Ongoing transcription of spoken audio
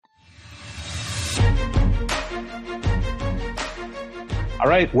All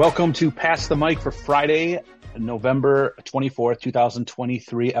right, welcome to Pass the Mic for Friday, November 24th,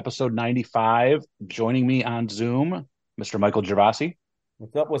 2023, episode 95. Joining me on Zoom, Mr. Michael Gervasi.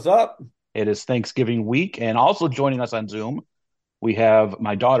 What's up? What's up? It is Thanksgiving week, and also joining us on Zoom, we have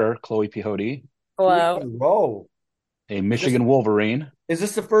my daughter, Chloe Pehote, 2 weeks in Hello. a row. a Is this Michigan Wolverine. is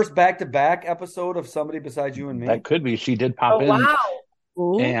this the first back-to-back episode of somebody besides you and That me? could be. She did pop Oh, in, wow.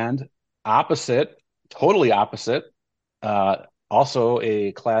 Ooh. and totally opposite, also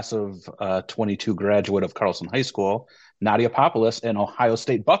a class of 22 graduate of Carlson High School, Nadia Papalas, an Ohio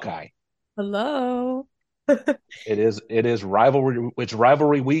State Buckeye. Hello. It is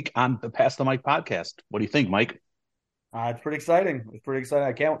rivalry week on the Pass the Mic podcast. What do you think, Mike? It's pretty exciting. It's pretty exciting.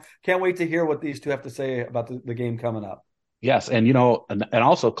 I can't wait to hear what these two have to say about the game coming up. Yes, and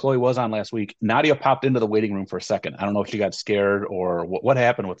also Chloe was on last week. Nadia popped into the waiting room for a second. I don't know if she got scared or what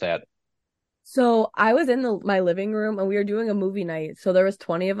happened with that. So I was in my living room and we were doing a movie night. So there was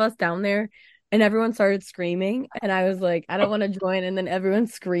 20 of us down there and everyone started screaming. And I was like, I don't want to join. And then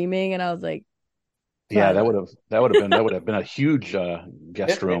everyone's screaming. And I was like, Yeah, sorry. that would have been a huge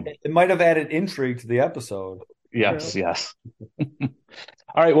guest It, room. it, it might have added intrigue to the episode. Yes, True. yes.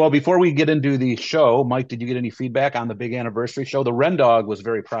 All right. Well, before we get into the show, Mike, did you get any feedback on the big anniversary show? The Ren Dog was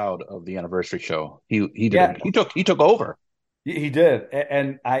very proud of the anniversary show. Yeah, He took over. he did,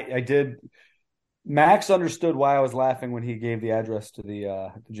 and I did. Max understood why I was laughing when he gave the address to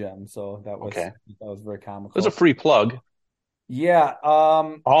the gym, so Okay. that was very It was a comical. free plug. Yeah,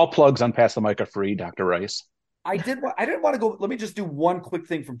 All plugs on Pass the Mic are free, Dr. Rice. I didn't want to go. Let me just do one quick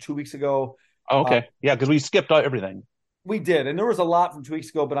thing from 2 weeks ago. Oh, Uh, okay. Yeah, because we skipped everything. we did, and there was a lot from 2 weeks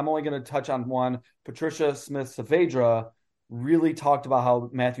ago, but I'm only going to touch on one. Patricia Smith Saavedra really talked about how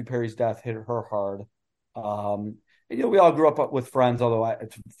Matthew Perry's death hit her hard. We all grew up with Friends, although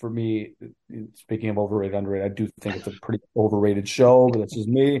for me, speaking of overrated, underrated, I do think it's a pretty overrated show, but that's just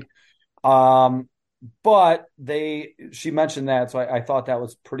me. Um, but she mentioned that, so I thought that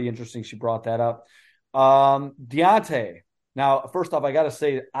was pretty interesting. She brought that up. Deontay. Now, first off, I got to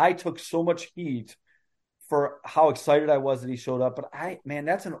say, I took so much heat for how excited I was that he showed up. But man,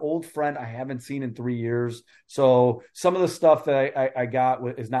 that's an old friend I haven't seen in 3 years. So some of the stuff that I got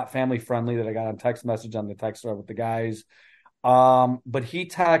is not family friendly that I got on text message on the text thread with the guys. But he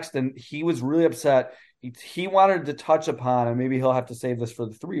texted and he was really upset. He wanted to touch upon, and maybe he'll have to save this for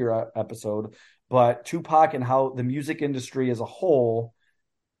the 3-year episode, but Tupac and how the music industry as a whole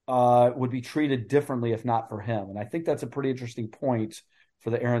would be treated differently if not for him. And I think that's a pretty interesting point for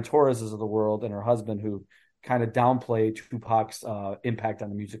the Aaron Torreses of the world and her husband, who kind of downplay Tupac's impact on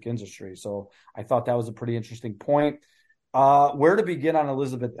the music industry. So I thought that was a pretty interesting point. Where to begin on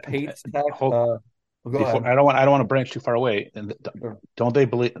Elizabeth Pate's text? Go ahead. I don't want to branch too far away. And Sure. don't they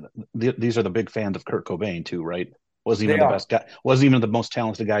believe these are the big fans of Kurt Cobain too, right? Wasn't They even the are. best guy. Wasn't even the most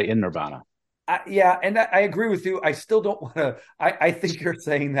talented guy in Nirvana. Yeah, and I agree with you. I still don't want to. I think you're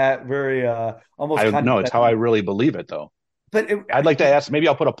saying that very almost I know it's how I condescending. really believe it, though. But I'd like to ask. Maybe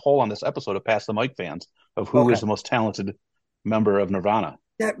I'll put a poll on this episode of Pass the Mic fans of who okay, is the most talented member of Nirvana.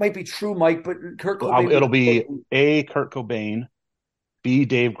 that might be true, Mike. But Kurt Well, Cobain was it'll be A. Kurt Cobain, B.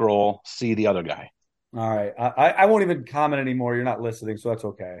 Dave Grohl, C. the other guy. all right. I won't even comment anymore. You're not listening, so that's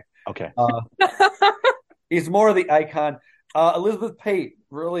okay. Okay. Uh, he's more of the icon. Elizabeth Pate,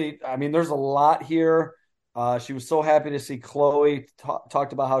 really. I mean, there's a lot here. She was so happy to see Chloe.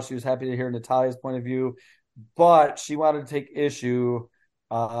 Talked about how she was happy to hear Natalia's point of view, but she wanted to take issue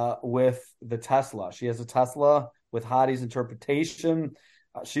with the Tesla. She has a Tesla with Hottie's interpretation.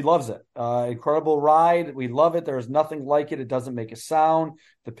 She loves it. Incredible ride. We love it. There's nothing like it. It doesn't make a sound.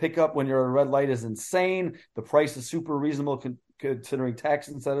 The pickup when you're at a red light is insane. The price is super reasonable considering tax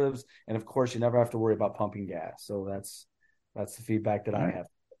incentives. And of course, you never have to worry about pumping gas. So that's the feedback that All I right. have.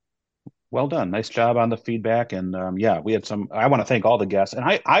 Well done. Nice job on the feedback. And yeah, we had some. I want to thank all the guests, and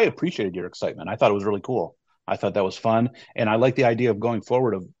I appreciated your excitement. I thought it was really cool. I thought that was fun, and I like the idea of going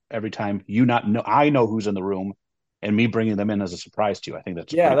forward of every time you not know I know who's in the room, and me bringing them in as a surprise to you. I think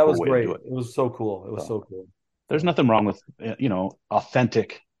that's a Yeah, pretty that cool was way to great. do it. It was so cool. It was So so cool. there's So, nothing wrong with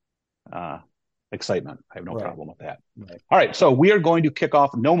authentic uh, excitement. I have no right. problem with that. Right. All right, so we are going to kick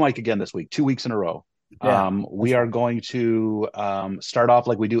off no Mike again this week, 2 weeks in a row. Yeah, We that's are fine. going to start off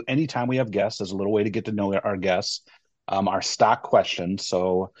like we do anytime we have guests as a little way to get to know our guests, our stock questions.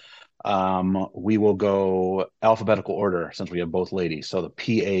 So we will go alphabetical order since we have both ladies. So the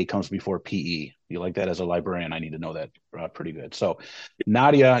PA comes before PE. You like that as a librarian? I need to know that pretty good. So,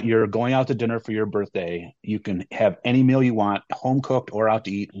 Nadia, you're going out to dinner for your birthday. You can have any meal you want, home cooked or out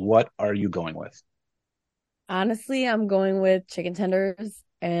to eat. What are you going with? Honestly, I'm going with chicken tenders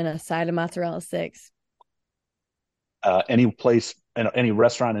and a side of mozzarella sticks. Any place any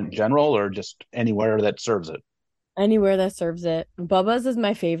restaurant in general, or just anywhere that serves it? Anywhere that serves it. Bubba's is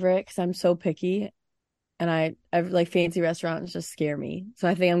my favorite because I'm so picky, and I like fancy restaurants just scare me. So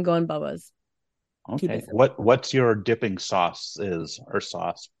I think I'm going Bubba's. Keep Okay. it simple. What's your dipping sauce is or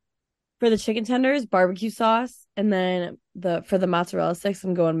sauce? For the chicken tenders, barbecue sauce, and then for the mozzarella sticks,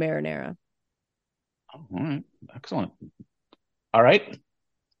 I'm going marinara. All right. Excellent. All right.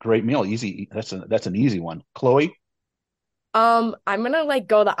 Great meal. Easy. That's an easy one. Chloe? I'm gonna like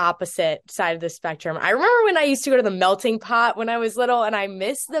go the opposite side of the spectrum. I remember when I used to go to the melting pot when I was little, and I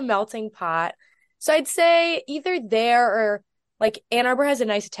miss the melting pot. So I'd say either there or like Ann Arbor has a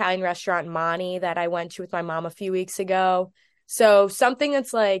nice Italian restaurant, Monty, that I went to with my mom a few weeks ago. So something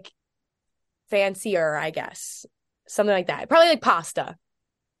that's like fancier, I guess. Something like that. Probably like pasta.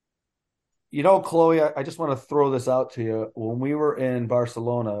 Chloe, I just want to throw this out to you. When we were in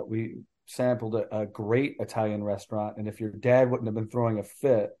Barcelona, we sampled a great Italian restaurant, and if your dad wouldn't have been throwing a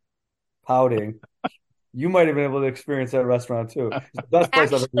fit, pouting, you might have been able to experience that restaurant too. It's the best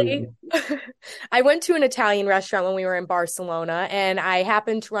place I've ever Actually, eaten. I went to an Italian restaurant when we were in Barcelona, and I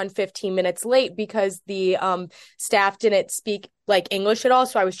happened to run 15 minutes late because the staff didn't speak like English at all.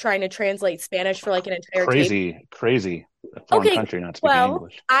 So I was trying to translate Spanish for like an entire table. Crazy. A foreign Okay, country not speaking well,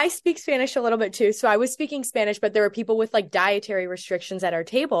 English. I speak Spanish a little bit too. So I was speaking Spanish, but there were people with like dietary restrictions at our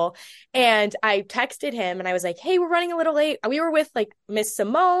table. And I texted him and I was like, hey, we're running a little late. We were with like Miss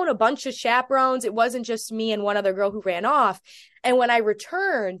Simone, a bunch of chaperones. It wasn't just me and one other girl who ran off. And when I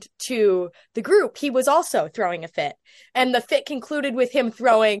returned to the group, he was also throwing a fit. And the fit concluded with him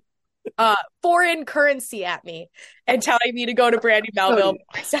throwing foreign currency at me and telling me to go to Brandy Melville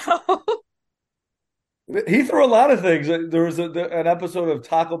myself. He threw a lot of things. There was an episode of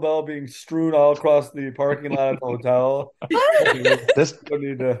Taco Bell being strewn all across the parking lot of the hotel. This This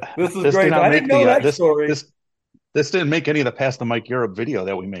is this did great. not I make didn't know the that story. this didn't make any of the Pass the Mic Europe video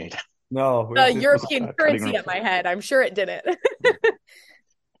that we made. No, The it was European cutting currency room at my head. I'm sure it didn't. all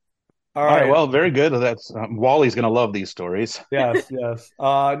All right, right. well, very good. That's Wally's going to love these stories. Yes, yes.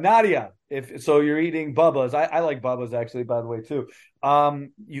 Nadia, if so, you're eating Bubba's. I like Bubba's actually, by the way, too.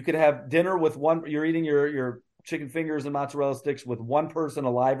 You could have dinner with one. You're eating your chicken fingers and mozzarella sticks with one person,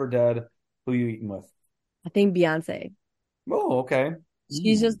 alive or dead. Who you eating with? I think Beyonce. Oh, okay.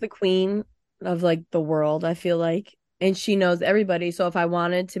 She's just the queen of like the world, I feel like. And she knows everybody. So if I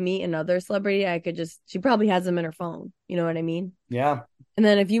wanted to meet another celebrity, she probably has them in her phone. You know what I mean? Yeah. And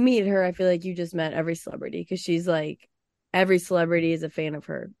then if you meet her, I feel like you just met every celebrity because she's like, every celebrity is a fan of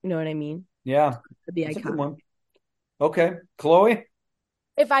her. You know what I mean? Yeah. The That's a good icon. one. Okay. Chloe?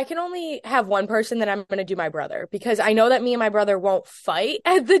 If I can only have one person, then I'm going to do my brother because I know that me and my brother won't fight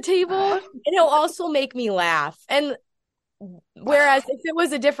at the table and he'll also make me laugh. And whereas if it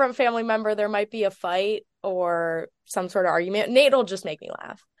was a different family member, there might be a fight or some sort of argument. Nate will just make me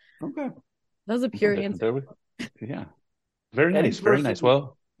laugh. Okay. That was a pure answer. Yeah. Very Any nice. Very nice. person-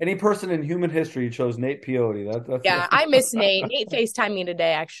 Well, Any person in human history chose Nate Pehote. That's Yeah, I miss Nate. Nate FaceTimed me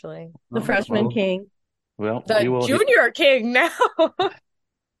today, actually. The freshman king. well, The he will. junior king now.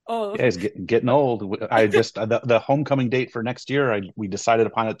 Oh, Yeah, he's getting old. I just the homecoming date for next year. We decided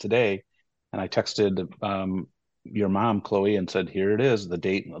upon it today, and I texted your mom, Chloe, and said, "Here it is, the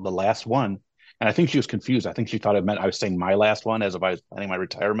date, the last one." And I think she was confused. I think she thought it meant I was saying my last one as if I was planning my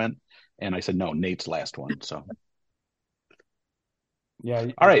retirement. And I said, "No, Nate's last one." So, Yeah.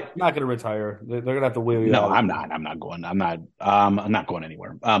 all right. You're not going to retire. They're going to have to wheel you No, out. I'm not. I'm not going. I'm not. I'm not going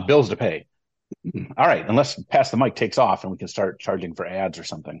anywhere. Bills to pay. All right, unless Pass the Mic takes off and we can start charging for ads or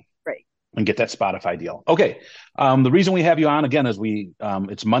something. Right. And get that Spotify deal. Okay. The reason we have you on again is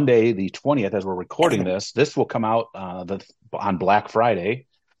it's Monday the 20th as we're recording this. This will come out on Black Friday,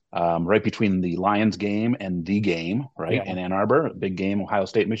 right between the Lions game and the game, right, in Ann Arbor, big game, Ohio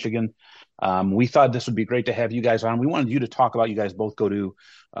State, Michigan. We thought this would be great to have you guys on. We wanted you to talk about, you guys both go to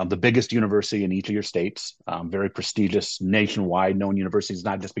the biggest university in each of your states, very prestigious, nationwide known universities,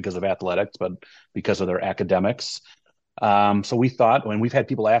 not just because of athletics, but because of their academics. So we thought, when we've had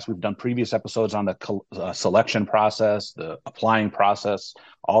people ask, we've done previous episodes on the selection process, the applying process,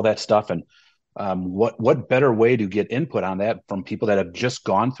 all that stuff. And what better way to get input on that from people that have just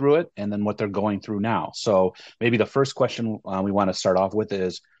gone through it and then what they're going through now. So maybe the first question we want to start off with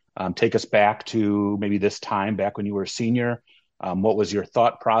is take us back to maybe this time back when you were a senior. What was your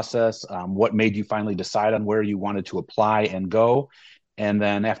thought process? What made you finally decide on where you wanted to apply and go? And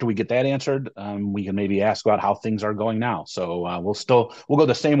then after we get that answered, we can maybe ask about how things are going now. So we'll go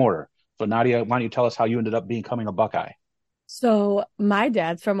the same order. So Nadia, why don't you tell us how you ended up becoming a Buckeye? So my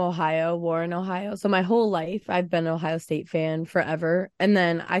dad's from Ohio, Warren, Ohio. So my whole life I've been an Ohio State fan forever. And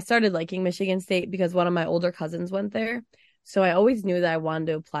then I started liking Michigan State because one of my older cousins went there. So I always knew that I wanted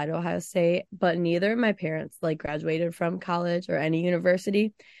to apply to Ohio State, but neither of my parents like graduated from college or any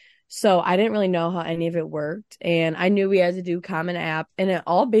university. So I didn't really know how any of it worked. And I knew we had to do Common App. And it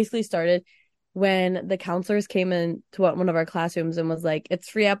all basically started when the counselors came in to one of our classrooms and was like, it's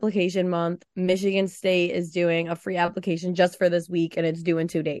free application month. Michigan State is doing a free application just for this week and it's due in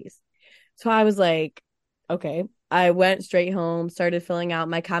 2 days. So I was like, okay. I went straight home, started filling out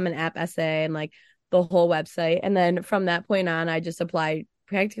my Common App essay and like the whole website. And then from that point on, I just applied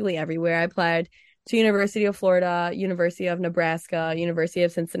practically everywhere. I applied to University of Florida, University of Nebraska, University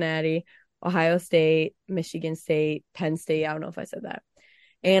of Cincinnati, Ohio State, Michigan State, Penn State. I don't know if I said that.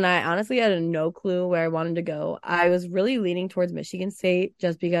 And I honestly had no clue where I wanted to go. I was really leaning towards Michigan State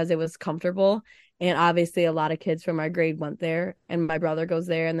just because it was comfortable. And obviously, a lot of kids from our grade went there, and my brother goes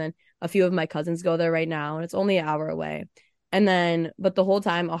there. And then a few of my cousins go there right now, and it's only an hour away. And then, but the whole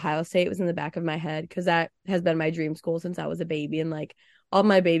time, Ohio State was in the back of my head because that has been my dream school since I was a baby. And like all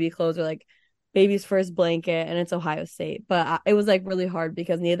my baby clothes are like baby's first blanket, and it's Ohio State. But it was like really hard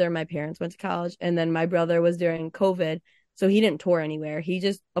because neither of my parents went to college. And then my brother was during COVID. So he didn't tour anywhere. He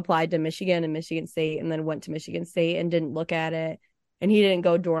just applied to Michigan and Michigan State and then went to Michigan State and didn't look at it. And he didn't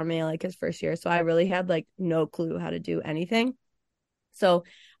go dorm like his first year. So I really had like no clue how to do anything. So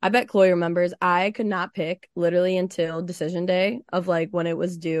I bet Chloe remembers I could not pick literally until decision day of like when it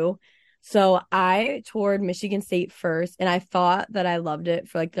was due. So I toured Michigan State first and I thought that I loved it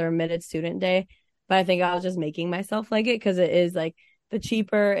for like their admitted student day. But I think I was just making myself like it because it is like the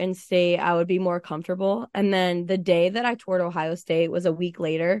cheaper in state, I would be more comfortable. And then the day that I toured Ohio State was a week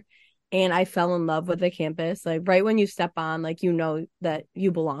later, and I fell in love with the campus. Like right when you step on, like you know that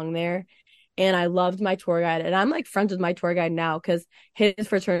you belong there. And I loved my tour guide, and I'm like friends with my tour guide now because his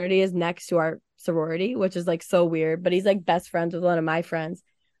fraternity is next to our sorority, which is like so weird. But he's like best friends with one of my friends,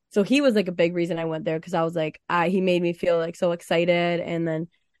 so he was like a big reason I went there because I was like, he made me feel like so excited, and then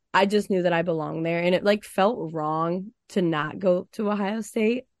I just knew that I belonged there, and it like felt wrong to not go to Ohio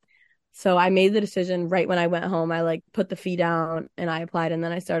State. So I made the decision right when I went home. I like put the fee down and I applied, and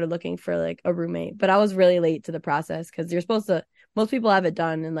then I started looking for like a roommate. But I was really late to the process because you're supposed to, most people have it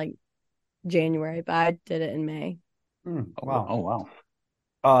done in like January, but I did it in May. Wow. Oh,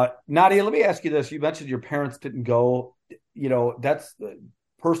 wow. Nadia, let me ask you this. You mentioned your parents didn't go. You know, that's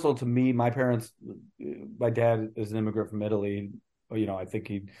personal to me. My parents, my dad is an immigrant from Italy. You know, I think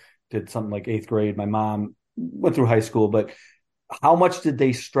he did something like 8th grade. My mom went through high school, but how much did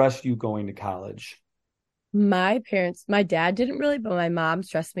they stress you going to college? My parents, my dad didn't really, but my mom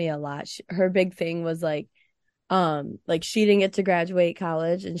stressed me a lot. Her big thing was like she didn't get to graduate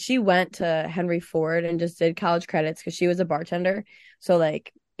college, and she went to Henry Ford and just did college credits because she was a bartender. So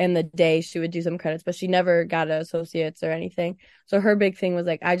like in the day she would do some credits, but she never got an associate's or anything. So her big thing was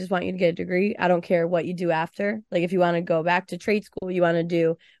like, I just want you to get a degree. I don't care what you do after. Like if you want to go back to trade school, you want to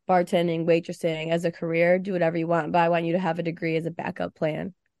do bartending, waitressing as a career, do whatever you want, but I want you to have a degree as a backup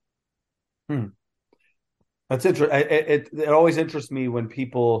plan. That's interesting. It always interests me when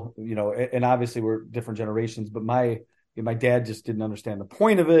people, you know, and obviously we're different generations, but my dad just didn't understand the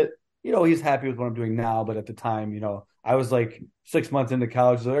point of it. You know, he's happy with what I'm doing now, but at the time, you know, I was like 6 months into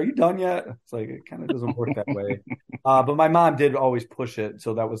college. He's like, are you done yet? It's like, it kind of doesn't work that way. But my mom did always push it.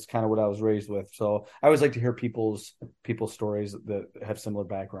 So that was kind of what I was raised with. So I always like to hear people's stories that have similar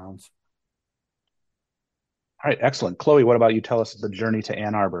backgrounds. All right, excellent. Chloe, what about you? Tell us the journey to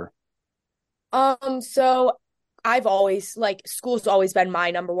Ann Arbor. So I've always like school's always been my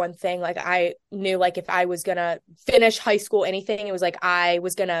number one thing. Like I knew like if I was gonna finish high school, anything, it was like I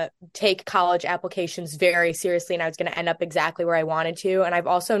was gonna take college applications very seriously and I was gonna end up exactly where I wanted to. And I've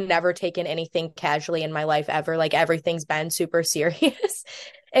also never taken anything casually in my life ever. Like everything's been super serious.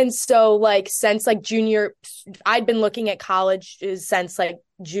 And so like since like I'd been looking at college since like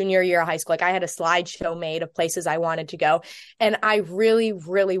junior year of high school. Like I had a slideshow made of places I wanted to go. And I really,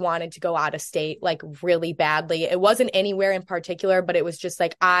 really wanted to go out of state, like really badly. It wasn't anywhere in particular, but it was just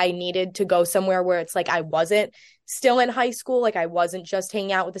like I needed to go somewhere where it's like I wasn't still in high school. Like I wasn't just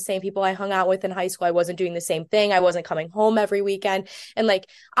hanging out with the same people I hung out with in high school. I wasn't doing the same thing. I wasn't coming home every weekend. And like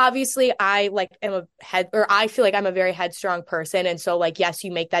obviously I like I feel like I'm a very headstrong person. And so like, yes,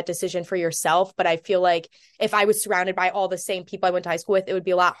 you make that decision for yourself. But I feel like if I was surrounded by all the same people I went to high school with, it would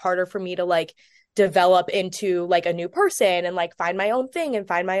be a lot harder for me to like develop into like a new person and like find my own thing and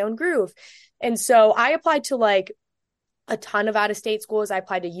find my own groove. And so I applied to like a ton of out of state schools. I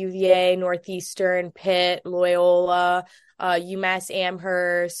applied to UVA, Northeastern, Pitt, Loyola, UMass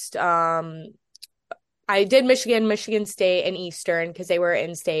Amherst. I did Michigan State, and Eastern because they were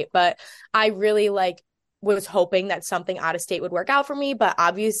in state, but I really like was hoping that something out of state would work out for me, but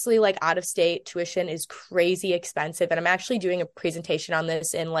obviously like out of state tuition is crazy expensive. And I'm actually doing a presentation on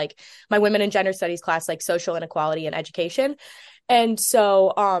this in like my women and gender studies class, like social inequality in education. And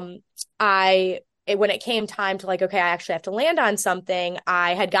so when it came time to like, okay, I actually have to land on something,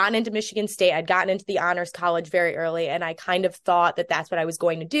 I had gotten into Michigan State, I'd gotten into the honors college very early, and I kind of thought that that's what I was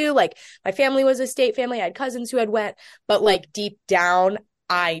going to do. Like my family was a state family, I had cousins who had went, but like deep down,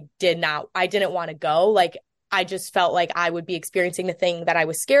 I didn't want to go. Like I just felt like I would be experiencing the thing that I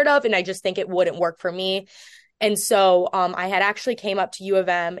was scared of, and I just think it wouldn't work for me. And so I had actually came up to U of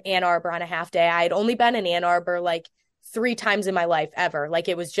M, Ann Arbor on a half day. I had only been in Ann Arbor like 3 times in my life ever. Like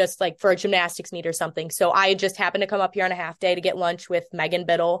it was just like for a gymnastics meet or something. So I just happened to come up here on a half day to get lunch with Megan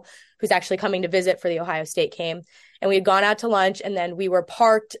Biddle, who's actually coming to visit for the Ohio State game. And we had gone out to lunch, and then we were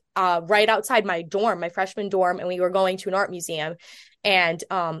parked right outside my dorm, my freshman dorm, and we were going to an art museum. And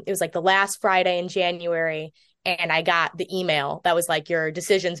it was like the last Friday in January. And I got the email that was like, your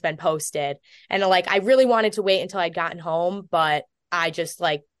decision's been posted. And like, I really wanted to wait until I'd gotten home, but I was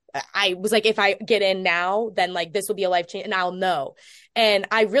like, if I get in now, then like this will be a life change and I'll know. And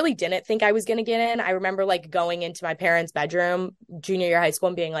I really didn't think I was going to get in. I remember like going into my parents' bedroom junior year of high school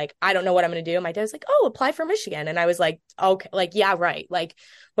and being like, I don't know what I'm going to do. My dad's like, oh, apply for Michigan. And I was like, okay, like, yeah, right. Like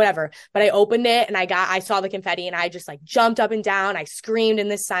whatever. But I opened it and I saw the confetti and I just like jumped up and down. I screamed in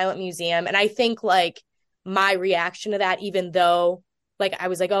this silent museum. And I think like my reaction to that, even though like I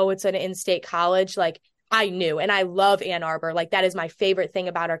was like, oh, it's an in-state college, like I knew, and I love Ann Arbor. Like that is my favorite thing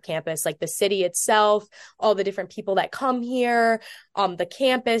about our campus, like the city itself, all the different people that come here, the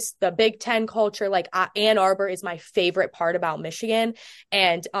campus, the Big Ten culture. Like Ann Arbor is my favorite part about Michigan.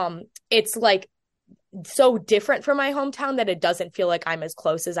 And it's like so different from my hometown that it doesn't feel like I'm as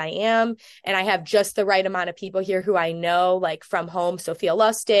close as I am. And I have just the right amount of people here who I know, like from home, Sophia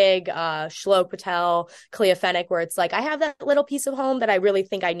Lustig, Shlok Patel, Clea Fennick, where it's like, I have that little piece of home that I really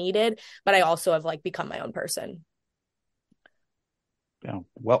think I needed, but I also have like become my own person. Yeah,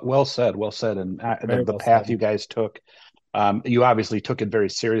 well said, well said. And the well path said. you guys took, you obviously took it very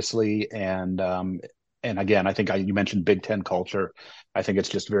seriously. And again, I think you mentioned Big Ten culture. I think it's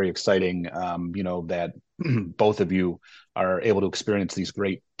just very exciting, that both of you are able to experience these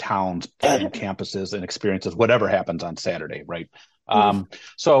great towns and campuses and experiences, whatever happens on Saturday, right?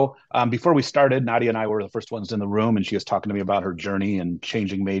 So before we started, Nadia and I were the first ones in the room, and she was talking to me about her journey and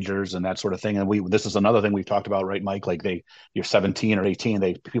changing majors and that sort of thing. And this is another thing we've talked about, right, Mike? Like you're 17 or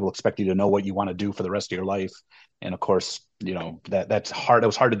 18, people expect you to know what you want to do for the rest of your life. And of course, that's hard. It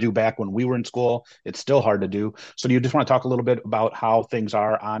was hard to do back when we were in school. It's still hard to do. So do you just want to talk a little bit about how things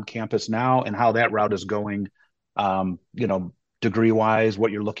are on campus now and how that route is going, degree wise,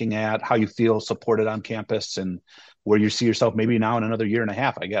 what you're looking at, how you feel supported on campus, and where you see yourself maybe now in another year and a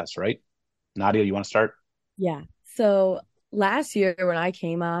half, I guess, right? Nadia, you want to start? Yeah. So last year when I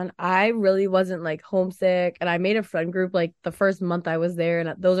came on, I really wasn't like homesick, and I made a friend group like the first month I was there,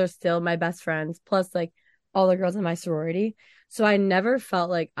 and those are still my best friends, plus like all the girls in my sorority. So I never felt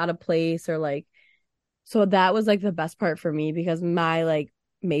like out of place or like, so that was like the best part for me because my like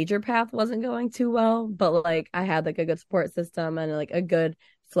major path wasn't going too well, but like I had like a good support system and like a good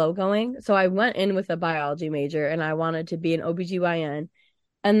flow going. So I went in with a biology major and I wanted to be an OBGYN.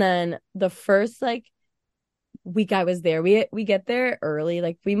 And then the first like week I was there, we get there early.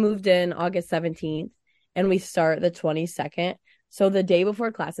 Like we moved in August 17th and we start the 22nd. So the day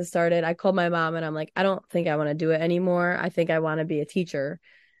before classes started, I called my mom and I'm like, I don't think I want to do it anymore. I think I want to be a teacher.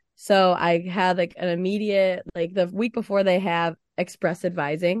 So I had like an immediate, like the week before they have express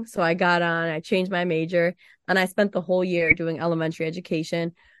advising. So I got on, I changed my major, and I spent the whole year doing elementary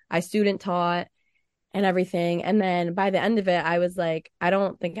education. I student taught and everything. And then by the end of it, I was like, I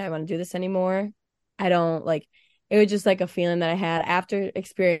don't think I want to do this anymore. I don't like, it was just like a feeling that I had after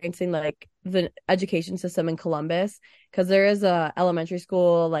experiencing like the education system in Columbus, because there is a elementary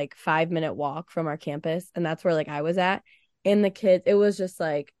school like 5-minute walk from our campus, and that's where like I was at. And the kids, it was just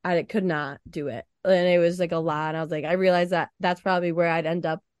like I could not do it, and it was like a lot. And I was like, I realized that that's probably where I'd end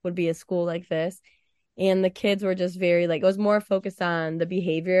up, would be a school like this. And the kids were just very like, it was more focused on the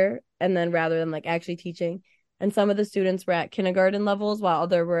behavior, and then rather than like actually teaching. And some of the students were at kindergarten levels while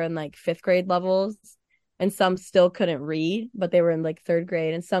other were in like 5th grade levels. And some still couldn't read, but they were in like 3rd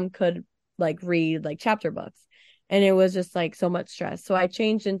grade, and some could like read like chapter books. And it was just like so much stress. So I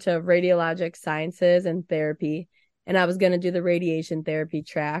changed into radiologic sciences and therapy, and I was going to do the radiation therapy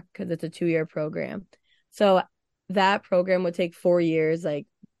track because it's a 2-year program. So that program would take 4 years, like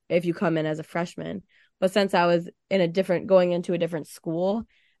if you come in as a freshman. But since I was going into a different school,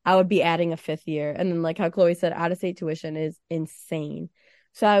 I would be adding a 5th year. And then like how Chloe said, out of state tuition is insane.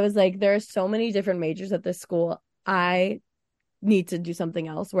 So I was like, there are so many different majors at this school. I need to do something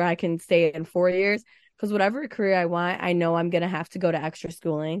else where I can stay in 4 years, because whatever career I want, I know I'm going to have to go to extra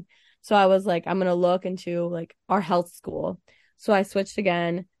schooling. So I was like, I'm going to look into like our health school. So I switched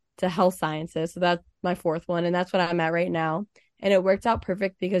again to health sciences. So that's my fourth one. And that's what I'm at right now. And it worked out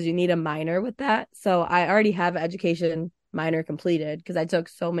perfect because you need a minor with that. So I already have an education minor completed because I took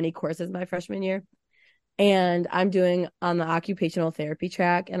so many courses my freshman year. And I'm doing on the occupational therapy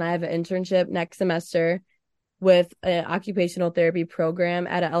track. And I have an internship next semester with an occupational therapy program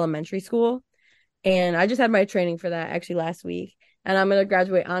at an elementary school. And I just had my training for that actually last week. And I'm going to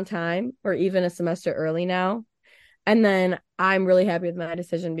graduate on time or even a semester early now. And then I'm really happy with my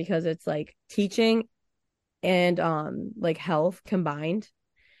decision because it's like teaching and like health combined.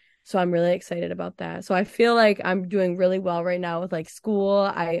 So I'm really excited about that. So I feel like I'm doing really well right now with like school.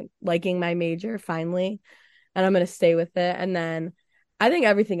 I liking my major finally, and I'm going to stay with it. And then I think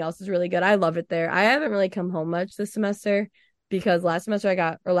everything else is really good. I love it there. I haven't really come home much this semester because last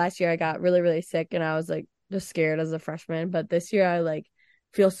year I got really, really sick and I was like just scared as a freshman. But this year I like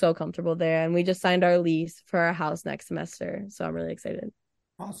feel so comfortable there. And we just signed our lease for our house next semester. So I'm really excited.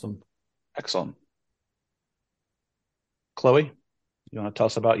 Awesome. Excellent. Chloe, you want to tell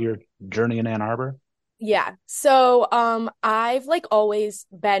us about your journey in Ann Arbor? Yeah. So, I've like always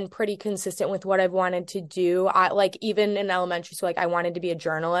been pretty consistent with what I've wanted to do. I like even in elementary school, like I wanted to be a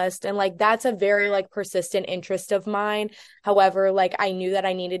journalist, and like that's a very like persistent interest of mine. However, like I knew that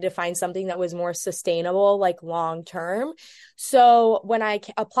I needed to find something that was more sustainable, like long term. So when I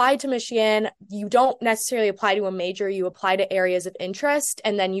applied to Michigan, you don't necessarily apply to a major, you apply to areas of interest,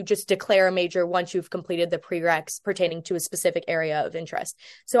 and then you just declare a major once you've completed the prereqs pertaining to a specific area of interest.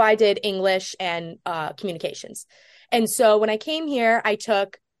 So I did English and communications. And so when I came here, I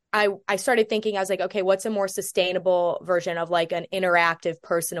started thinking, I was like, okay, what's a more sustainable version of like an interactive,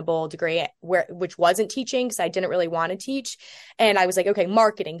 personable degree which wasn't teaching because I didn't really want to teach. And I was like, okay,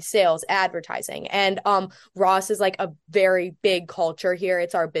 marketing, sales, advertising. And Ross is like a very big culture here.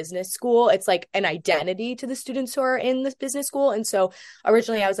 It's our business school. It's like an identity to the students who are in this business school. And so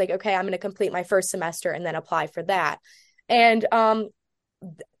originally I was like, okay, I'm going to complete my first semester and then apply for that. And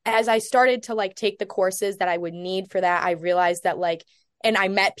as I started to like take the courses that I would need for that, I realized that like, and I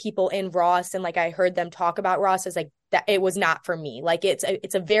met people in Ross and like I heard them talk about Ross as like that it was not for me. Like it's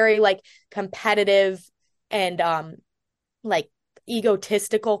a very like competitive and like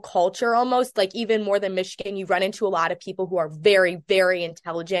egotistical culture almost, like even more than Michigan. You run into a lot of people who are very, very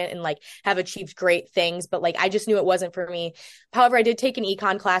intelligent and like have achieved great things, but like I just knew it wasn't for me. However, I did take an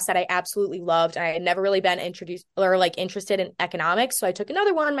econ class that I absolutely loved, and I had never really been introduced or like interested in economics. So I took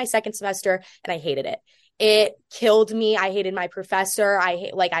another one my second semester and I hated it. It killed me. I hated my professor. I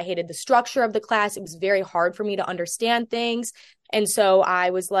hated the structure of the class. It was very hard for me to understand things. And so I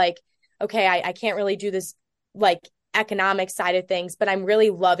was like, okay, I can't really do this like economic side of things, but I'm really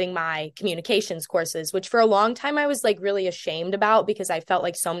loving my communications courses, which for a long time I was like really ashamed about because I felt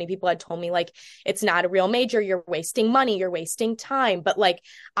like so many people had told me like, it's not a real major, you're wasting money, you're wasting time. But like,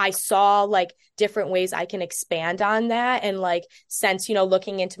 I saw like different ways I can expand on that. And like, since, you know,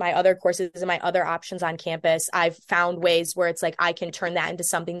 looking into my other courses and my other options on campus, I've found ways where it's like, I can turn that into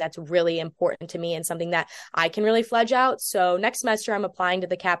something that's really important to me and something that I can really fledge out. So next semester, I'm applying to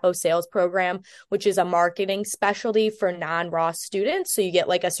the Capo sales program, which is a marketing specialty for non-Ross students. So you get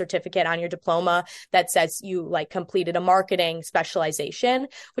like a certificate on your diploma that says you like completed a marketing specialization,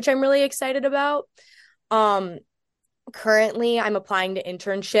 which I'm really excited about. Currently I'm applying to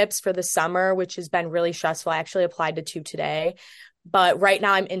internships for the summer, which has been really stressful. I actually applied to 2 today, but right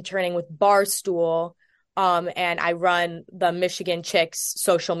now I'm interning with Barstool. And I run the Michigan Chicks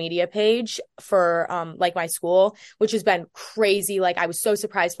social media page for like my school, which has been crazy. Like I was so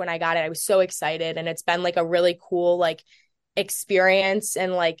surprised when I got it. I was so excited, and it's been like a really cool like experience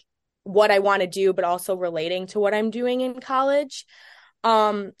and like what I want to do, but also relating to what I'm doing in college.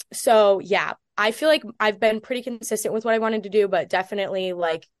 So yeah, I feel like I've been pretty consistent with what I wanted to do, but definitely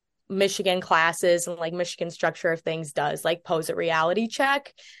like Michigan classes and like Michigan structure of things does like pose a reality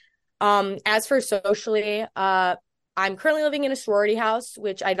check. As for socially, I'm currently living in a sorority house,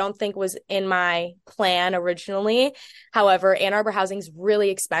 which I don't think was in my plan originally. However, Ann Arbor housing is really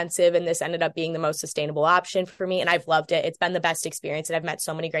expensive, and this ended up being the most sustainable option for me. And I've loved it. It's been the best experience, and I've met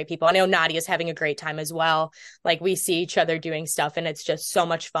so many great people. I know Nadia's having a great time as well. Like we see each other doing stuff, and it's just so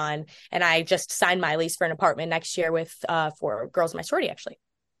much fun. And I just signed my lease for an apartment next year with for girls in my sorority, actually.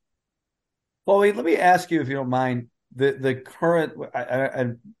 Chloe, let me ask you, if you don't mind, the current,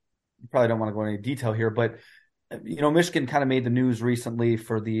 I probably don't want to go into any detail here, but Michigan kind of made the news recently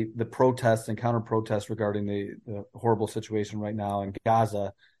for the protests and counter protests regarding the horrible situation right now in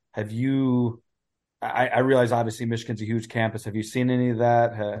Gaza. Have you? I realize obviously Michigan's a huge campus. Have you seen any of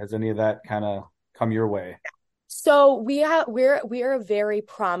that? Has any of that kind of come your way? So we are a very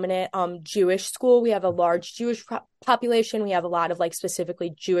prominent Jewish school. We have a large Jewish population. We have a lot of like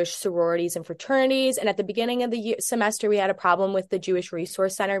specifically Jewish sororities and fraternities. And at the beginning of the semester, we had a problem with the Jewish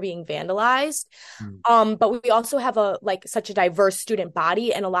Resource Center being vandalized. But we also have such a diverse student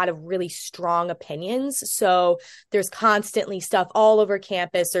body and a lot of really strong opinions. So there's constantly stuff all over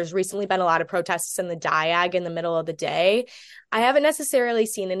campus. There's recently been a lot of protests in the Diag in the middle of the day. I haven't necessarily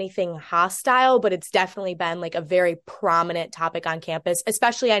seen anything hostile, but it's definitely been like a very prominent topic on campus.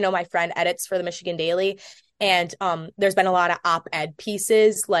 Especially, I know my friend edits for the Michigan Daily, and there's been a lot of op-ed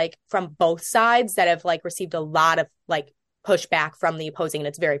pieces like from both sides that have like received a lot of like pushback from the opposing, and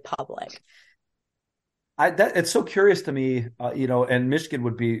it's very public. It's so curious to me, and Michigan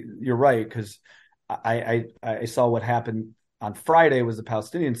would be. You're right, because I saw what happened on Friday was the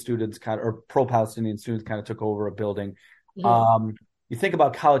Palestinian students or pro-Palestinian students kind of took over a building. Mm-hmm. You think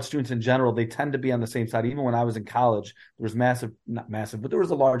about college students in general, they tend to be on the same side. Even when I was in college, there was not massive, but there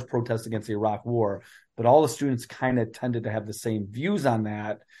was a large protest against the Iraq war. But all the students kind of tended to have the same views on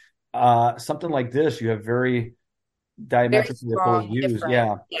that. Something like this, you have very diametrically opposed views.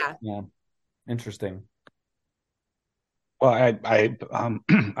 Yeah. Interesting. Well, I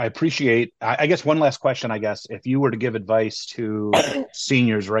appreciate. I guess one last question. I guess if you were to give advice to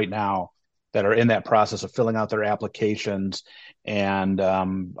seniors right now that are in that process of filling out their applications and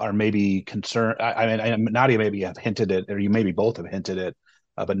are maybe concerned. I mean, Nadia maybe have hinted it, or you maybe both have hinted it,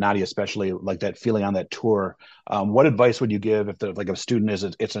 but Nadia especially, like that feeling on that tour. What advice would you give if a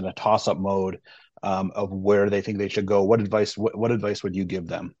student it's in a toss-up mode of where they think they should go? What advice would you give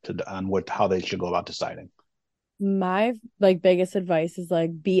them on how they should go about deciding? My biggest advice is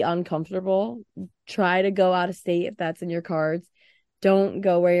be uncomfortable. Try to go out of state if that's in your cards. Don't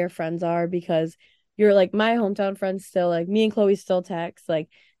go where your friends are, because you're my hometown friends still, me and Chloe still text,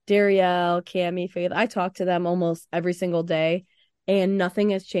 Darielle, Cammie, Faith. I talk to them almost every single day, and nothing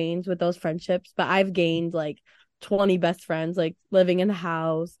has changed with those friendships. But I've gained 20 best friends, living in the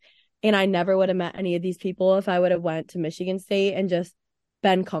house. And I never would have met any of these people if I would have went to Michigan State and just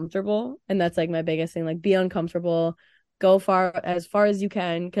been comfortable. And that's my biggest thing, be uncomfortable, go as far as you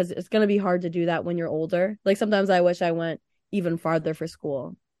can, because it's going to be hard to do that when you're older. Sometimes I wish I went even farther for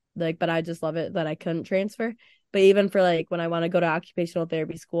school, but I just love it that I couldn't transfer. But even for when I want to go to occupational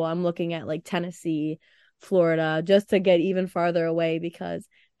therapy school, I'm looking at Tennessee, Florida, just to get even farther away, because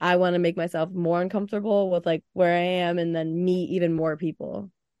I want to make myself more uncomfortable with where I am and then meet even more people.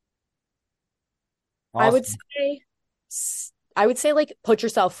 Awesome. I would say put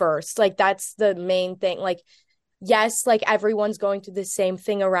yourself first. That's the main thing. Yes, everyone's going through the same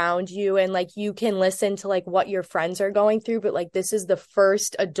thing around you, and you can listen to what your friends are going through, but this is the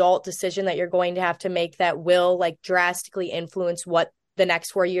first adult decision that you're going to have to make that will drastically influence what the next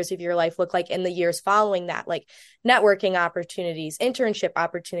 4 years of your life look like in the years following that, networking opportunities, internship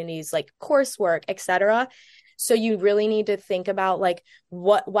opportunities, coursework, etc. So you really need to think about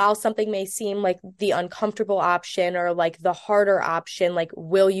while something may seem like the uncomfortable option or the harder option,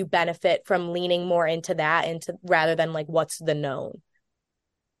 will you benefit from leaning more into that rather than what's the known?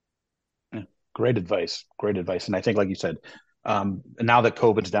 Great advice. And I think, like you said, now that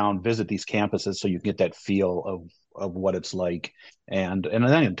COVID's down, visit these campuses so you can get that feel of what it's like, and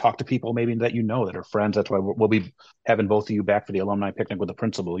then talk to people maybe that that are friends. That's why we'll be having both of you back for the alumni picnic with the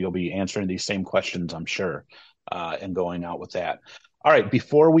principal. You'll be answering these same questions, I'm sure, and going out with that. All right,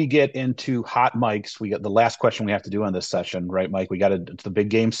 before we get into hot mics, we got the last question we have to do on this session, right, Mike? It's the big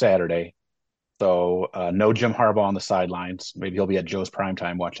game Saturday, so no Jim Harbaugh on the sidelines. Maybe he'll be at Joe's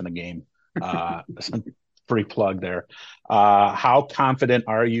primetime watching the game. Free plug there. How confident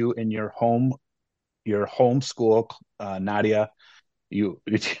are you in your home school, Nadia?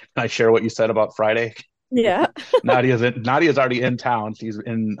 I share what you said about Friday. Yeah. Nadia's already in town. She's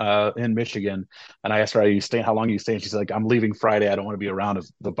in Michigan, and I asked her, how long are you staying? She's like, I'm leaving Friday. I don't want to be around if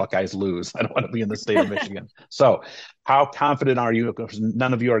the Buckeyes lose. I don't want to be in the state of Michigan. So how confident are you? Of course,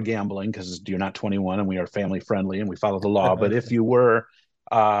 none of you are gambling because you're not 21 and we are family friendly and we follow the law. But if you were,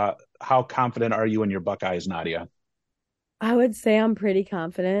 how confident are you in your Buckeyes, Nadia? I would say I'm pretty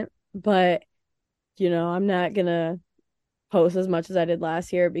confident, but I'm not gonna post as much as I did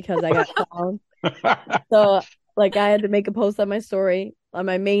last year because I got found. So I had to make a post on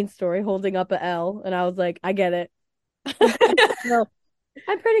my main story, holding up a L, and I was like, I get it. So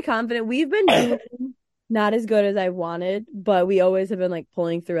I'm pretty confident. We've been doing not as good as I wanted, but we always have been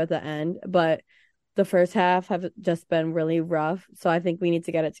pulling through at the end. But the first half have just been really rough. So I think we need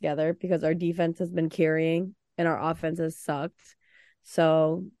to get it together because our defense has been carrying and our offense has sucked.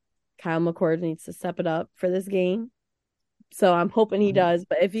 So Kyle McCord needs to step it up for this game. So I'm hoping he does.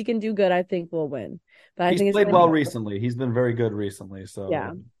 But if he can do good, I think we'll win. But I He's think it's played gonna well be recently. He's been very good recently.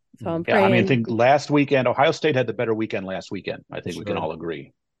 yeah. So So I'm Yeah, I mean, I praying. think last weekend, Ohio State had the better weekend last weekend. I think we can sure. all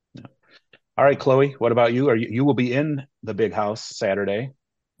agree. Yeah. All right, Chloe, what about you? You will be in the big house Saturday.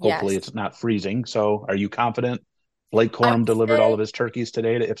 Hopefully Yes. it's not freezing. So are you confident? Blake I Corum would delivered all say of his turkeys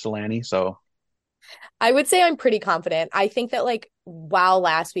today to Ypsilanti. So I would say I'm pretty confident. I think that like while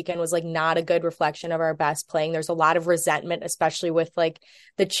last weekend was like not a good reflection of our best playing, there's a lot of resentment, especially with like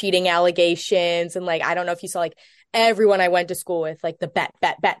the cheating allegations. And like I don't know if you saw like everyone I went to school with, like the bet,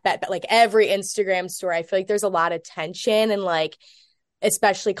 like every Instagram story. I feel like there's a lot of tension and like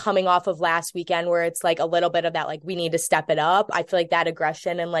especially coming off of last weekend where it's like a little bit of that like we need to step it up. I feel like that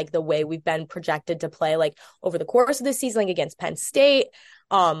aggression and like the way we've been projected to play like over the course of the season like against Penn State,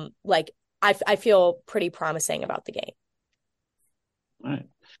 like I feel pretty promising about the game. all right.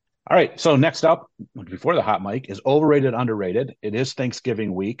 All right. So next up, before the hot mic, is overrated, underrated. It is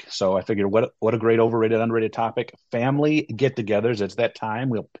Thanksgiving week, so I figured what a great overrated, underrated topic. Family get-togethers. It's that time.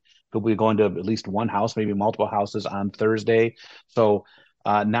 We'll be going to at least one house, maybe multiple houses on Thursday. So,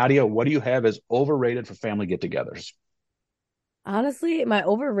 Nadia, what do you have as overrated for family get-togethers? Honestly, my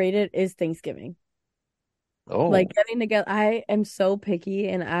overrated is Thanksgiving. Like Oh, getting together. I am so picky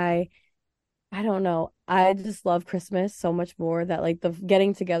and I don't know. I just love Christmas so much more that like the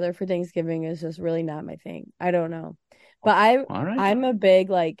getting together for Thanksgiving is just really not my thing. I don't know. But all right. I'm a big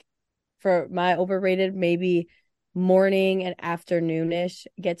like for my overrated maybe morning and afternoonish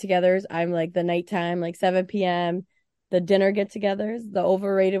get-togethers. I'm like the nighttime like 7 p.m. the dinner get-togethers. The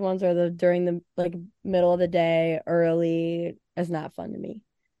overrated ones are the during the like middle of the day, early. It's not fun to me.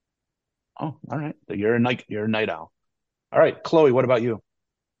 Oh, all right. You're a night owl. All right, Chloe, what about you?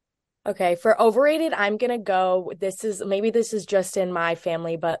 Okay, for overrated, I'm gonna go. This is just in my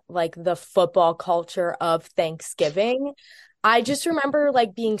family, but like the football culture of Thanksgiving. I just remember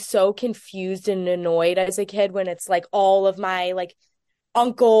like being so confused and annoyed as a kid when it's like all of my like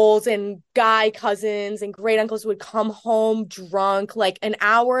uncles and guy cousins and great uncles would come home drunk like an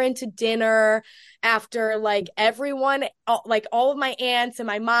hour into dinner after like everyone like all of my aunts and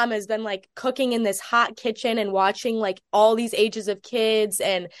my mom has been like cooking in this hot kitchen and watching like all these ages of kids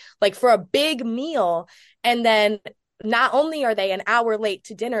and like for a big meal and then not only are they an hour late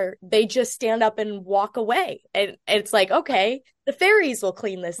to dinner, they just stand up and walk away. And it's like, okay, the fairies will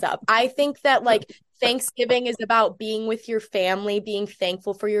clean this up. I think that like Thanksgiving is about being with your family, being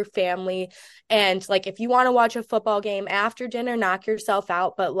thankful for your family. And like, if you want to watch a football game after dinner, knock yourself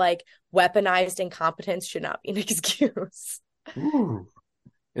out. But like, weaponized incompetence should not be an excuse. Ooh.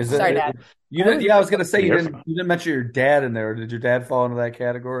 Is Sorry, it Dad. you I didn't was yeah, I was gonna say You're you didn't mention your dad in there. Did your dad fall into that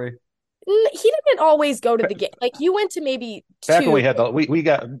category? He didn't always go to the game. Like, you went to maybe back when two. we had we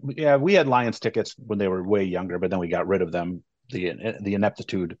got yeah we had Lions tickets when they were way younger, but then we got rid of them. The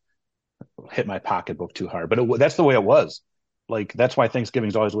ineptitude hit my pocketbook too hard, but that's the way it was. Like that's why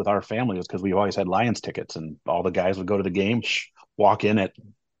Thanksgiving's always with our family is because we always had Lions tickets, and all the guys would go to the game, walk in at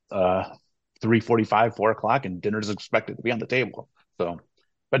 3:45, 4 o'clock, and dinner's expected to be on the table. So,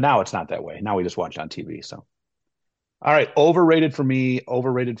 but now it's not that way. Now we just watch it on TV. So, all right, overrated for me.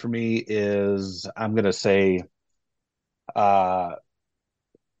 Overrated for me is I'm gonna say uh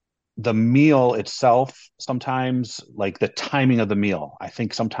the meal itself sometimes like the timing of the meal. I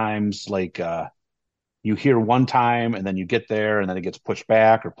think sometimes like you hear one time and then you get there and then it gets pushed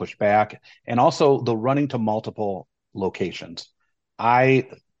back or pushed back. And also the running to multiple locations. I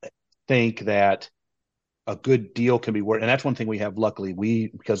think that a good deal can be worth, and that's one thing we have. Luckily,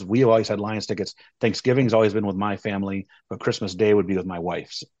 because we always had Lions tickets. Thanksgiving's always been with my family, but Christmas Day would be with my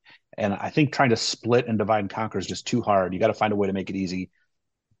wife's. And I think trying to split and divide and conquer is just too hard. You got to find a way to make it easy.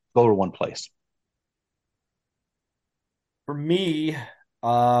 Go to one place. For me,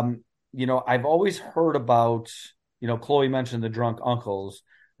 I've always heard about, Chloe mentioned the drunk uncles.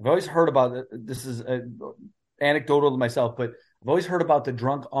 I've always heard about it. This is anecdotal to myself, but I've always heard about the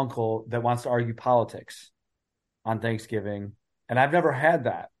drunk uncle that wants to argue politics on Thanksgiving, and I've never had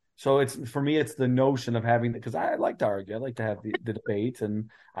that. So it's for me, it's the notion of having because I like to argue, I like to have the debate, and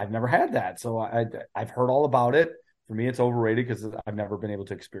I've never had that. So I've heard all about it. For me, it's overrated because I've never been able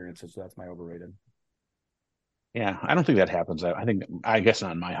to experience it. So that's my overrated. Yeah, I don't think that happens. I guess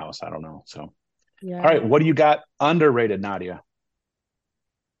not in my house. I don't know. So, all Yeah. right, what do you got underrated, Nadia?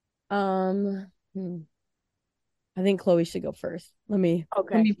 Um, hmm. I think Chloe should go first. Let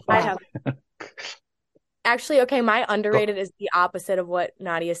Okay. me I plot. have Actually, okay, my underrated is the opposite of what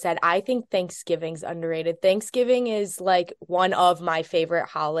Nadia said. I think Thanksgiving's underrated. Thanksgiving is like one of my favorite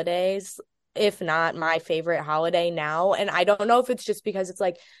holidays, if not my favorite holiday now. And I don't know if it's just because it's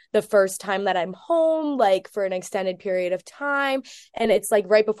like the first time that I'm home, like for an extended period of time. And it's like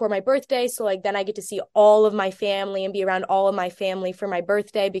right before my birthday. So like then I get to see all of my family and be around all of my family for my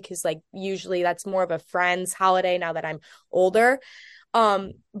birthday because like usually that's more of a friend's holiday now that I'm older.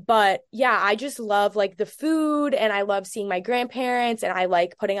 But yeah, I just love like the food and I love seeing my grandparents and I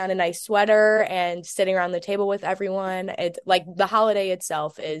like putting on a nice sweater and sitting around the table with everyone. It's like the holiday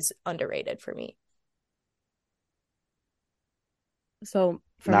itself is underrated for me. So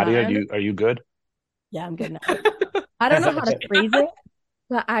for Nadia, my are you good? yeah, I'm good now. I don't know how to phrase it,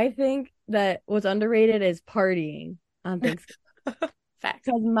 but I think that what's underrated is partying on Thanksgiving. Fact.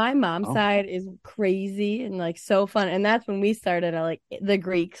 Because my mom's Oh. side is crazy and like so fun. And that's when we started at like the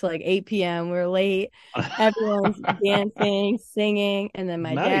Greeks, like 8 p.m. We're late. Everyone's dancing, singing. And then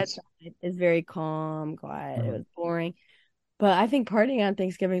my dad's Nice. side is very calm, quiet. It Mhm. was boring. But I think partying on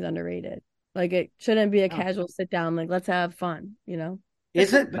Thanksgiving is underrated. Like it shouldn't be a Oh, casual sit down, like let's have fun, you know?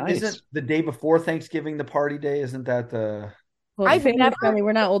 Isn't nice. the day before Thanksgiving the party day? Isn't that the? Well, I've family never, friendly.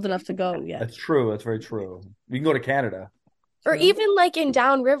 We're not old enough to go yet. That's true. That's very true. We can go to Canada. or True. even like in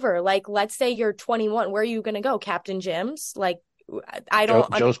downriver, like let's say you're 21, where are you gonna go? Captain Jim's? Like I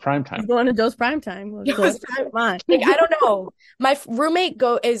don't Joe's prime He's time. going to Joe's prime time. Let's go. Come on. like I don't know. My roommate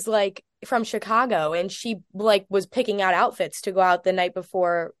go is like from Chicago and she like was picking out outfits to go out the night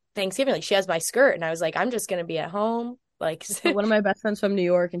before Thanksgiving. Like she has my skirt and I was like, I'm just gonna be at home. Like But one of my best friends from New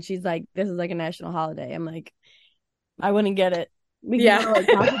York, and she's like, "This is like a national holiday." I'm like, I wouldn't get it. We could yeah. go to like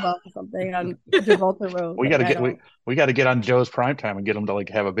Taco Bell or something on Gibraltar Road. We Like, got to I get don't. we got to get on Joe's prime time and get him to like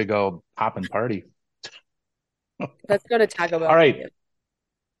have a big old popping party. Let's go to Taco All Bell. right,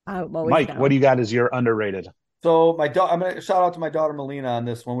 I'm always Mike, what do down. you got as your underrated? So my daughter, I'm gonna shout out to my daughter Melina on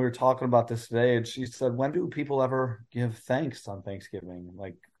this one. We were talking about this today, and she said, "When do people ever give thanks on Thanksgiving?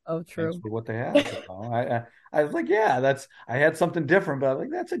 Like Oh, thanks true. for what they have." You know? I was like, "Yeah, that's." I had something different, but I was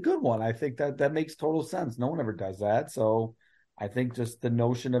like, "That's a good one." I think that makes total sense. No one ever does that, so I think just the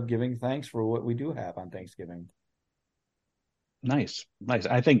notion of giving thanks for what we do have on Thanksgiving. Nice, nice.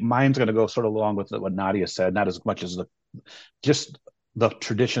 I think mine's going to go sort of along with what Nadia said, not as much as just the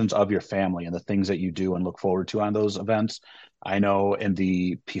traditions of your family and the things that you do and look forward to on those events. I know in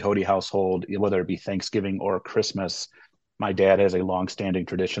the Pehote household, whether it be Thanksgiving or Christmas, my dad has a long-standing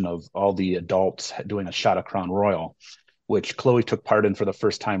tradition of all the adults doing a shot of Crown Royal, which Chloe took part in for the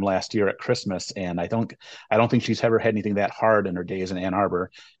first time last year at Christmas. And I don't think she's ever had anything that hard in her days in Ann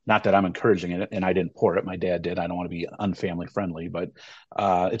Arbor. Not that I'm encouraging it, and I didn't pour it. My dad did. I don't want to be unfamily friendly, but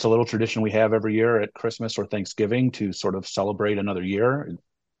it's a little tradition we have every year at Christmas or Thanksgiving to sort of celebrate another year. It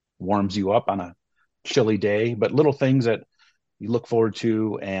warms you up on a chilly day, but little things that you look forward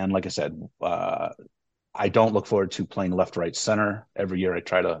to. And like I said, I don't look forward to playing left, right, center. Every year I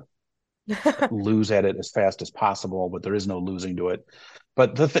try to lose at it as fast as possible, but there is no losing to it.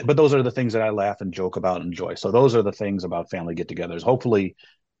 But those are the things that I laugh and joke about and enjoy. So those are the things about family get-togethers. Hopefully,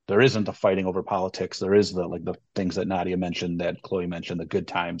 there isn't the fighting over politics. There is the things that Nadia mentioned, that Chloe mentioned, the good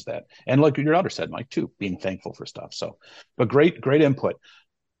times that, and like your daughter said, Mike too, being thankful for stuff. So, but great input.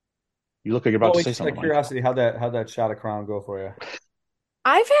 You look like you're about to Chloe, say just out something, of Mike. curiosity, how'd that shot of Crown go for you?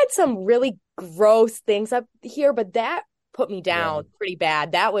 I've had some really gross things up here, but that put me Yeah. down pretty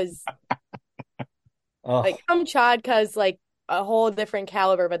bad. That was Oh, like Kamchadka's like a whole different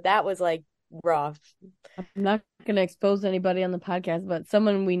caliber, but that was like rough. I'm not going to expose anybody on the podcast, but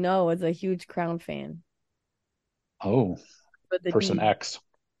someone we know is a huge Crown fan. Oh, But the person D. X.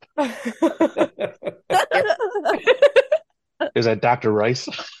 Is that Dr. Rice?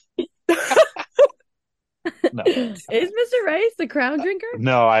 No. Is Mr. Rice the Crown drinker?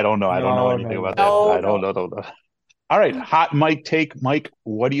 No, I don't know. I don't know no, anything no, about no. that. No, I don't no. know. All right, hot mic take. Mike,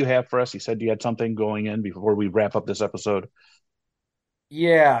 what do you have for us? You said you had something going in before we wrap up this episode.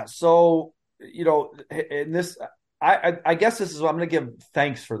 Yeah. So, in this, I guess this is what I'm going to give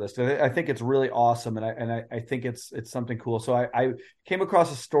thanks for this. I think it's really awesome, and I think it's something cool. So I came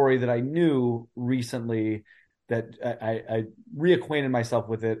across a story that I knew recently that I reacquainted myself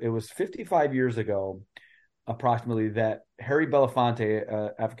with it. It was 55 years ago, approximately, that Harry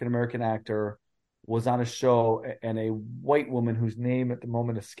Belafonte, African American actor, was on a show, and a white woman whose name at the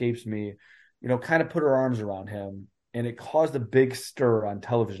moment escapes me, kind of put her arms around him, and it caused a big stir on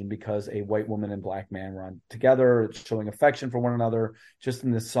television because a white woman and black man were on together, showing affection for one another, just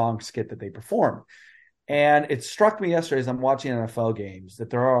in this song skit that they performed. And it struck me yesterday as I'm watching NFL games that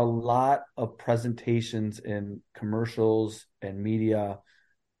there are a lot of presentations in commercials and media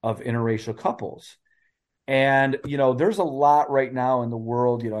of interracial couples. And, there's a lot right now in the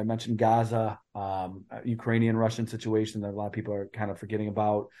world. I mentioned Gaza, Ukrainian-Russian situation that a lot of people are kind of forgetting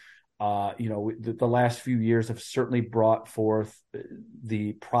about. The last few years have certainly brought forth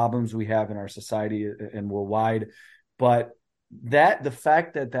the problems we have in our society and worldwide. But the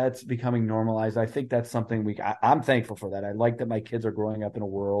fact that that's becoming normalized, I think that's something I'm thankful for that. I like that my kids are growing up in a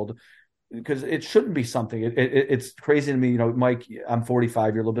world, because it shouldn't be something. It's crazy to me, Mike, I'm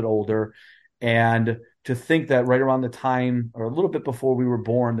 45, you're a little bit older. And to think that right around the time or a little bit before we were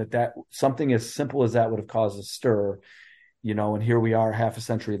born, that something as simple as that would have caused a stir, and here we are half a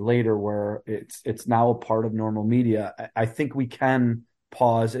century later where it's now a part of normal media. I think we can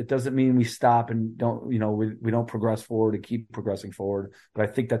pause. It doesn't mean we stop and don't, we don't progress forward and keep progressing forward. But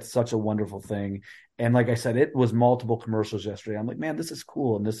I think that's such a wonderful thing. And like I said, it was multiple commercials yesterday. I'm like, man, this is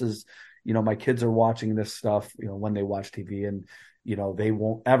cool. And this is, my kids are watching this stuff, when they watch TV, and, they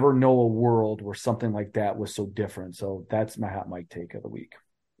won't ever know a world where something like that was so different. So that's my hot mic take of the week.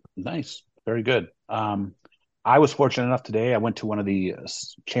 Nice. Very good. I was fortunate enough today. I went to one of the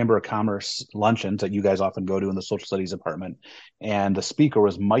Chamber of Commerce luncheons that you guys often go to in the social studies department. And the speaker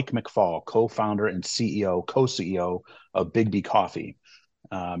was Mike McFall, co-founder and co-CEO of Big B Coffee.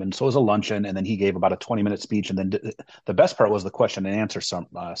 And so it was a luncheon, and then he gave about a 20-minute speech. And then the best part was the question and answer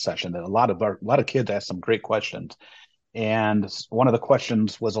session that a lot of kids asked some great questions. And one of the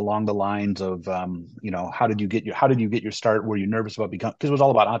questions was along the lines of, how did you get your start? Were you nervous about because it was all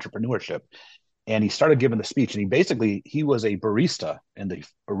about entrepreneurship. And he started giving the speech, and he was a barista in the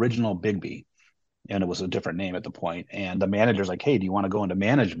original Big B, and it was a different name at the point. And the manager's like, hey, do you want to go into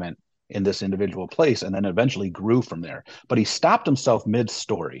management in this individual place? And then eventually grew from there. But he stopped himself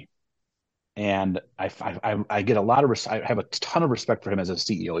mid-story. And I get I have a ton of respect for him as a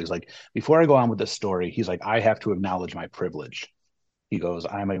CEO. He's like, before I go on with this story, he's like, I have to acknowledge my privilege. He goes,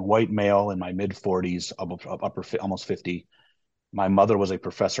 I'm a white male in my mid 40s, almost 50. My mother was a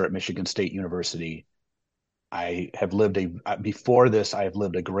professor at Michigan State University. Before this, I have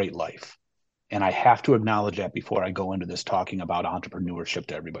lived a great life. And I have to acknowledge that before I go into this talking about entrepreneurship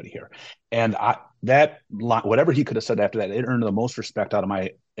to everybody here. And whatever he could have said after that, it earned the most respect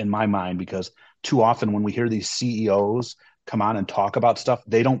in my mind, because too often when we hear these CEOs come on and talk about stuff,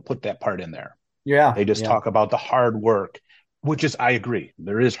 they don't put that part in there. Yeah. They just talk about the hard work, which is, I agree.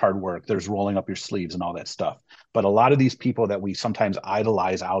 There is hard work. There's rolling up your sleeves and all that stuff. But a lot of these people that we sometimes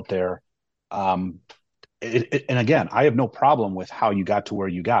idolize out there, and again, I have no problem with how you got to where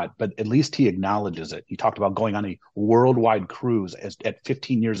you got, but at least he acknowledges it. He talked about going on a worldwide cruise at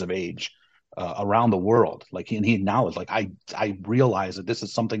 15 years of age around the world. And he acknowledged, I realize that this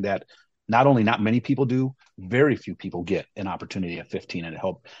is something that not many people do, very few people get an opportunity at 15, and it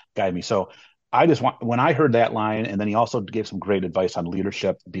helped guide me. So when I heard that line, and then he also gave some great advice on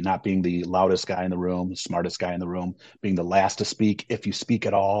leadership, not being the loudest guy in the room, the smartest guy in the room, being the last to speak, if you speak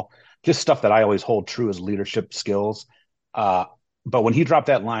at all, just stuff that I always hold true as leadership skills. But when he dropped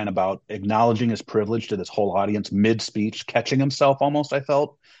that line about acknowledging his privilege to this whole audience mid-speech, catching himself almost, I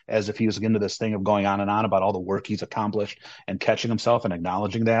felt as if he was into this thing of going on and on about all the work he's accomplished, and catching himself and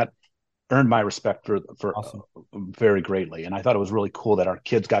acknowledging that earned my respect for Awesome. very greatly. And I thought it was really cool that our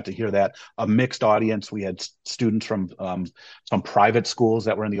kids got to hear that. A mixed audience. We had students from some private schools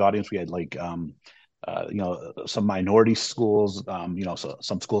that were in the audience. We had some minority schools,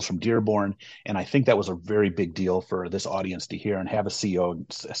 some schools from Dearborn. And I think that was a very big deal for this audience to hear and have a CEO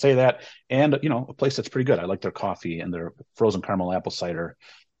say that. And, a place that's pretty good. I like their coffee and their frozen caramel apple cider.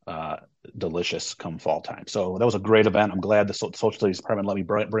 Delicious come fall time. So that was a great event. I'm glad the social studies department let me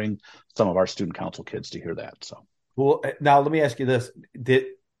bring some of our student council kids to hear that. So cool. Now let me ask you this.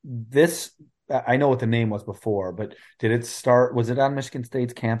 I know what the name was before, but was it on Michigan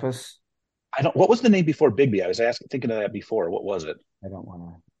State's campus? what was the name before Bigby? I was thinking of that before. What was it? I don't want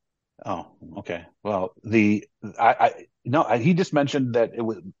to. Oh, okay. Well, he just mentioned that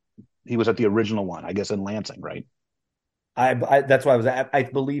he was at the original one, I guess, in Lansing, right? That's why I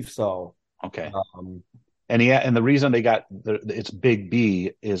believe so. Okay. And the reason they got it's Big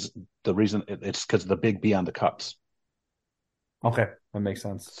B is the reason it's because of the Big B on the cups. Okay, that makes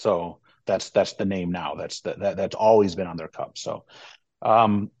sense. So that's the name now. That's always been on their cups. So,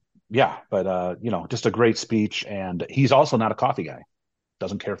 just a great speech, and he's also not a coffee guy.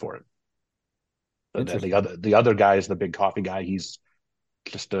 Doesn't care for it. The other guy is the big coffee guy. He's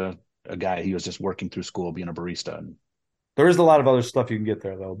just a guy. He was just working through school, being a barista. And there is a lot of other stuff you can get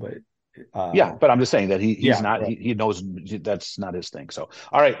there, though. But but I'm just saying that he's not. Right. He knows that's not his thing. So,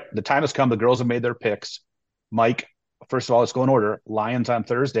 all right, the time has come. The girls have made their picks. Mike, first of all, let's go in order. Lions on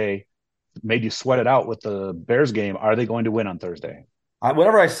Thursday made you sweat it out with the Bears game. Are they going to win on Thursday?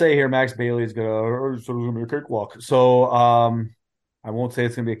 Whatever I say here, Max Bailey is gonna be a cakewalk. So I won't say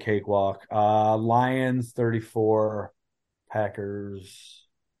it's gonna be a cakewalk. Lions 34, Packers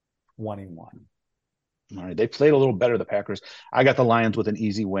 21. All right, they played a little better, the Packers. I got the Lions with an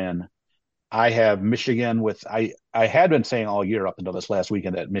easy win. I have Michigan with I had been saying all year up until this last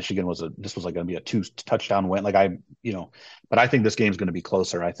weekend that Michigan was like going to be a 2 touchdown win. Like but I think this game's going to be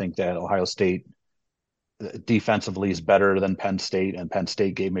closer. I think that Ohio State defensively is better than Penn State, and Penn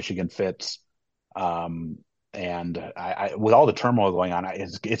State gave Michigan fits. And I with all the turmoil going on,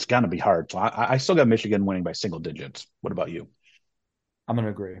 it's going to be hard. So I still got Michigan winning by single digits. What about you? I'm going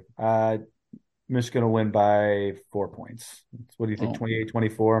to agree. Michigan will win by 4 points. What do you think?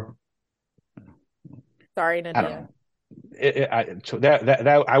 28-24? Sorry, I don't Nadia. know. So that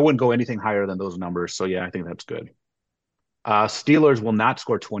I wouldn't go anything higher than those numbers. So yeah, I think that's good. Steelers will not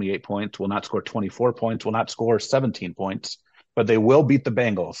score 28 points, will not score 24 points, will not score 17 points, but they will beat the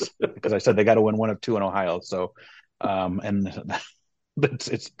Bengals because I said they got to win one of two in Ohio. So, and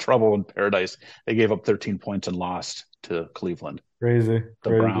it's trouble in paradise. They gave up 13 points and lost to Cleveland. Crazy.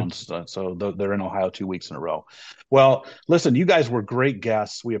 Browns. So they're in Ohio 2 weeks in a row. Well, listen, you guys were great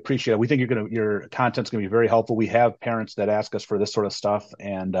guests. We appreciate it. We think your content's going to be very helpful. We have parents that ask us for this sort of stuff,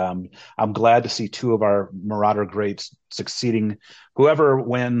 and I'm glad to see two of our Marauder greats succeeding. Whoever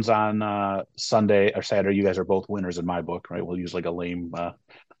wins on Sunday or Saturday, you guys are both winners in my book, right? We'll use like a lame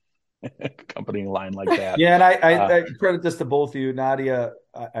accompanying line like that. Yeah, and I credit this to both of you. Nadia,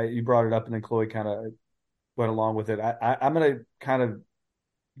 you brought it up, and then Chloe kind of went along with it. I'm going to kind of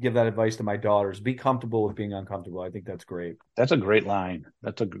give that advice to my daughters. Be comfortable with being uncomfortable. I think that's great. That's a great line.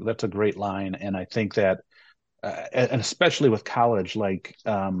 That's a great line. And I think that, and especially with college, like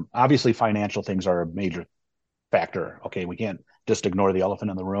obviously financial things are a major factor. Okay, we can't just ignore the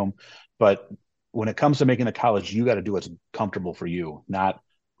elephant in the room. But when it comes to making a college, you got to do what's comfortable for you, not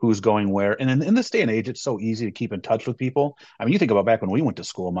who's going where. And in this day and age, it's so easy to keep in touch with people. I mean, you think about back when we went to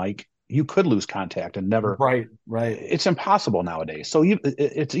school, Mike, you could lose contact and never. Right. It's impossible nowadays. So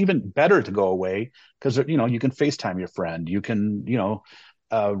it's even better to go away because, you can FaceTime your friend. You can,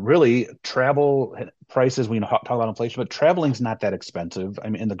 really travel prices. We talk about inflation, but traveling's not that expensive. I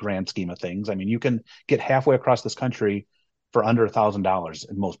mean, in the grand scheme of things, I mean, you can get halfway across this country for under $1,000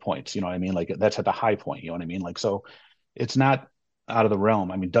 at most points. You know what I mean? Like that's at the high point. You know what I mean? Like, so it's not out of the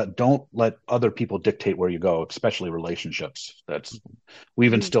realm. I mean, don't let other people dictate where you go, especially relationships.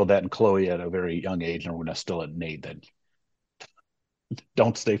 We've instilled that in Chloe at a very young age, and we're going to instill it in Nate that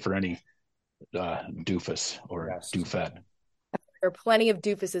don't stay for any doofus or doofet. There are plenty of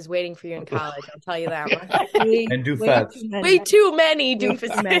doofuses waiting for you in college. I'll tell you that much. And doofets. Way too many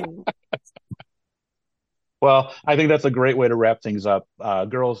doofuses. Well, I think that's a great way to wrap things up.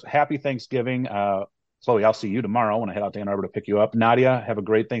 Girls, happy Thanksgiving. Chloe, I'll see you tomorrow when I head out to Ann Arbor to pick you up. Nadia, have a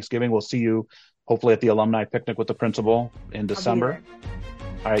great Thanksgiving. We'll see you hopefully at the alumni picnic with the principal in December.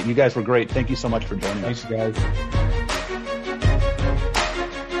 All right, you guys were great. Thank you so much for joining us. Thanks, guys.